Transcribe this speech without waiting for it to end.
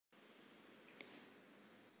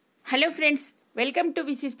Hello friends, welcome to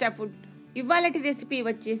విశిష్ట food. ఇవాళటి recipe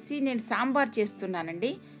వచ్చేసి నేను సాంబార్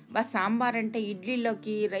చేస్తున్నానండి. సాంబార్ అంటే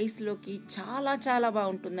ఇడ్లీలోకి రైస్లోకి చాలా చాలా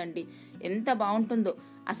బాగుంటుందండి. ఎంత బాగుంటుందో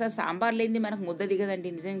అసలు సాంబార్ లేనిది మనకు ముద్ద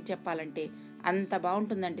దిగదండి. నిజంగా చెప్పాలంటే అంత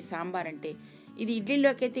బాగుంటుందండి సాంబార్ అంటే. ఇది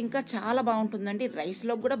ఇడ్లీలోకి అయితే ఇంకా చాలా బాగుంటుందండి,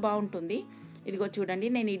 రైస్లోకి కూడా బాగుంటుంది. ఇదిగో చూడండి,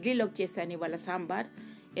 నేను ఇడ్లీలోకి చేశాను ఇవాళ సాంబార్.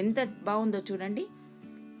 ఎంత బాగుందో చూడండి.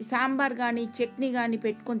 సాంబార్ కానీ చట్నీ కానీ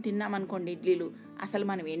పెట్టుకొని తిన్నామనుకోండి ఇడ్లీలు, అసలు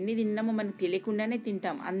మనం ఎన్ని తిన్నామో మనకు తెలియకుండానే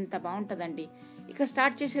తింటాం, అంత బాగుంటుందండి. ఇక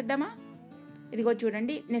స్టార్ట్ చేసేద్దామా? ఇదిగో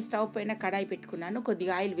చూడండి, నేను స్టవ్ పైన కడాయి పెట్టుకున్నాను,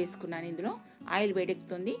 కొద్దిగా ఆయిల్ వేసుకున్నాను. ఇందులో ఆయిల్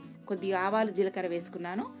వేడెక్కుతుంది, కొద్దిగా ఆవాలు జీలకర్ర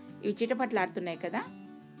వేసుకున్నాను. ఇవి చిటపట్లాడుతున్నాయి కదా.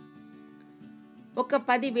 ఒక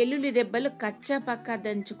 10 వెల్లుల్లి రెబ్బలు, కచ్చా పక్కా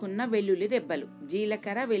దంచుకున్న వెల్లుల్లి రెబ్బలు,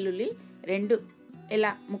 జీలకర్ర వెల్లుల్లి 2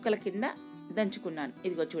 ఇలా ముక్కల కింద దంచుకున్నాను.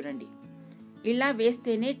 ఇదిగో చూడండి, ఇలా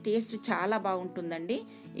వేస్తేనే టేస్ట్ చాలా బాగుంటుందండి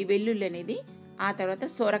ఈ వెల్లుల్లి అనేది. ఆ తర్వాత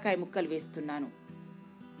సొరకాయ ముక్కలు వేస్తున్నాను,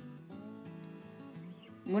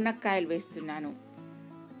 మునక్కాయలు వేస్తున్నాను,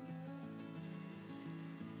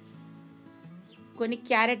 కొన్ని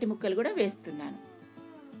క్యారెట్ ముక్కలు కూడా వేస్తున్నాను.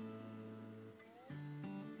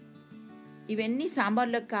 ఇవన్నీ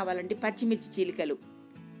సాంబార్లోకి కావాలండి. పచ్చిమిర్చి చీలికలు,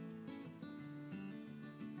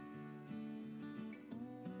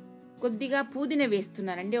 కొద్దిగా పుదీనా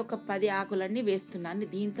వేస్తున్నానండి, ఒక 10 ఆకులన్నీ వేస్తున్నాను.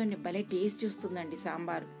 దీంతో భలే టేస్ట్ వస్తుందండి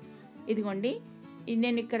సాంబారు. ఇదిగోండి,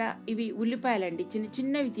 నేను ఇక్కడ ఇవి ఉల్లిపాయలండి, చిన్న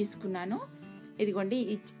చిన్నవి తీసుకున్నాను. ఇదిగోండి,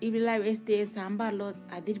 ఇవి ఇలా వేస్తే సాంబార్లో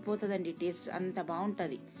అదిరిపోతుందండి టేస్ట్, అంత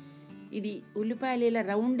బాగుంటుంది. ఇది ఉల్లిపాయలు ఇలా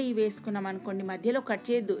రౌండ్ వేసుకున్నాం అనుకోండి, మధ్యలో కట్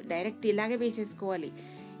చేయొద్దు, డైరెక్ట్ ఇలాగే వేసేసుకోవాలి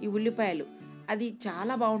ఈ ఉల్లిపాయలు. అది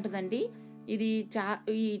చాలా బాగుంటుందండి. ఇది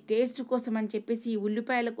ఈ టేస్ట్ కోసం అని చెప్పేసి ఈ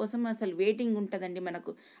ఉల్లిపాయల కోసం అసలు వెయిటింగ్ ఉంటుందండి.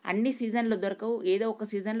 మనకు అన్ని సీజన్లో దొరకవు, ఏదో ఒక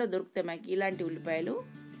సీజన్లో దొరుకుతాయి మనకి ఇలాంటి ఉల్లిపాయలు.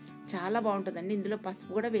 చాలా బాగుంటుందండి. ఇందులో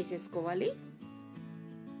పసుపు కూడా వేసేసుకోవాలి.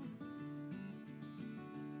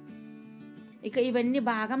 ఇక ఇవన్నీ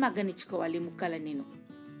బాగా మగ్గనిచ్చుకోవాలి ఈ ముక్కలన్నీ.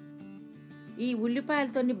 ఈ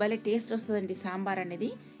ఉల్లిపాయలతో భలే టేస్ట్ వస్తుందండి సాంబార్ అనేది.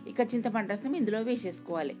 ఇక చింతపండు రసం ఇందులో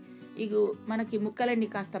వేసేసుకోవాలి. ఇక మనకి ముక్కలన్నీ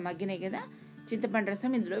కాస్త మగ్గినాయి కదా, చింతపండు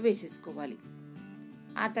రసం ఇందులో వేసేసుకోవాలి.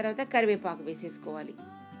 ఆ తర్వాత కరివేపాకు వేసేసుకోవాలి.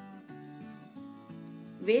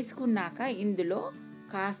 వేసుకున్నాక ఇందులో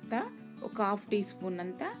కాస్త ఒక 1/2 టీ స్పూన్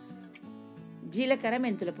అంతా జీలకర్ర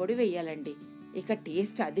మెంతుల పొడి వేయాలండి. ఇక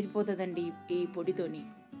టేస్ట్ అదిరిపోతుందండి ఈ పొడితోని.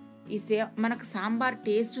 మనకు సాంబార్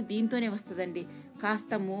టేస్ట్ దీంతోనే వస్తుందండి.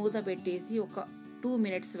 కాస్త మూత పెట్టేసి ఒక 2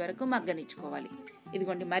 మినిట్స్ వరకు మగ్గనిచ్చుకోవాలి.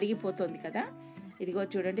 ఇదిగోండి, మరిగిపోతుంది కదా. ఇదిగో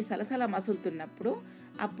చూడండి, సలసల మసులుతున్నప్పుడు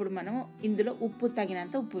అప్పుడు మనం ఇందులో ఉప్పు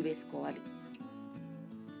తగినంత ఉప్పు వేసుకోవాలి.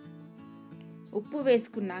 ఉప్పు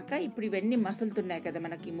వేసుకున్నాక ఇప్పుడు ఇవన్నీ మసులుతున్నాయి కదా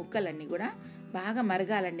మనకి, ముక్కలన్నీ కూడా బాగా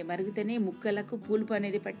మరగాలండి. మరిగితేనే ముక్కలకు పులుపు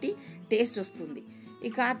అనేది పట్టి టేస్ట్ వస్తుంది.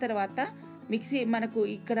 ఇక ఆ తర్వాత మనకు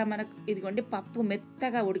ఇదిగోండి, పప్పు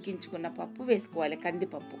మెత్తగా ఉడికించుకున్న పప్పు వేసుకోవాలి.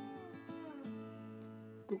 కందిపప్పు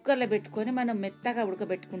కుక్కర్లో పెట్టుకొని మనం మెత్తగా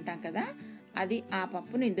ఉడకబెట్టుకుంటాం కదా, అది ఆ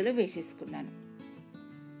పప్పును ఇందులో వేసేసుకున్నాను.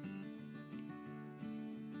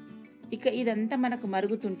 ఇక ఇదంతా మనకు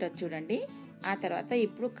మరుగుతుంటుంది చూడండి. ఆ తర్వాత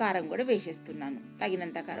ఇప్పుడు కారం కూడా వేసేస్తున్నాను,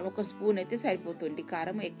 తగినంత కారం. 1 స్పూన్ అయితే సరిపోతుంది.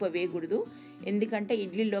 కారం ఎక్కువ వేయకూడదు, ఎందుకంటే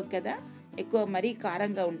ఇడ్లీలోకి కదా, ఎక్కువ మరీ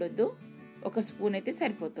కారంగా ఉండొద్దు. 1 స్పూన్ అయితే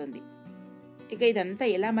సరిపోతుంది. ఇక ఇదంతా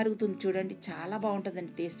ఎలా మరుగుతుంది చూడండి, చాలా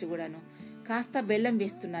బాగుంటుందండి టేస్ట్ కూడాను. కాస్త బెల్లం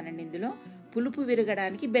వేస్తున్నానండి ఇందులో, పులుపు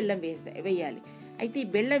విరగడానికి బెల్లం వేయాలి. అయితే ఈ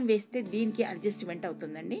బెల్లం వేస్తే దీనికి అడ్జస్ట్మెంట్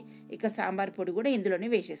అవుతుందండి. ఇక సాంబార్ పొడి కూడా ఇందులోనే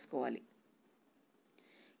వేసేసుకోవాలి.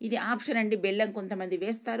 ఇది ఆప్షన్ అండి. బెల్లం కొంతమంది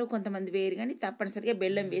వేస్తారు, కొంతమంది వేయరు, కానీ తప్పనిసరిగా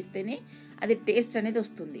బెల్లం వేస్తేనే అది టేస్ట్ అనేది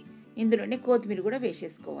వస్తుంది. ఇందులోనే కొత్తిమీర కూడా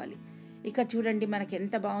వేసేసుకోవాలి. ఇక చూడండి, మనకి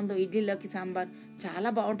ఎంత బాగుందో ఇడ్లీలోకి సాంబార్,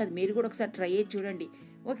 చాలా బాగుంటుంది. మీరు కూడా ఒకసారి ట్రై చేసి చూడండి.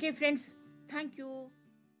 Okay friends, thank you.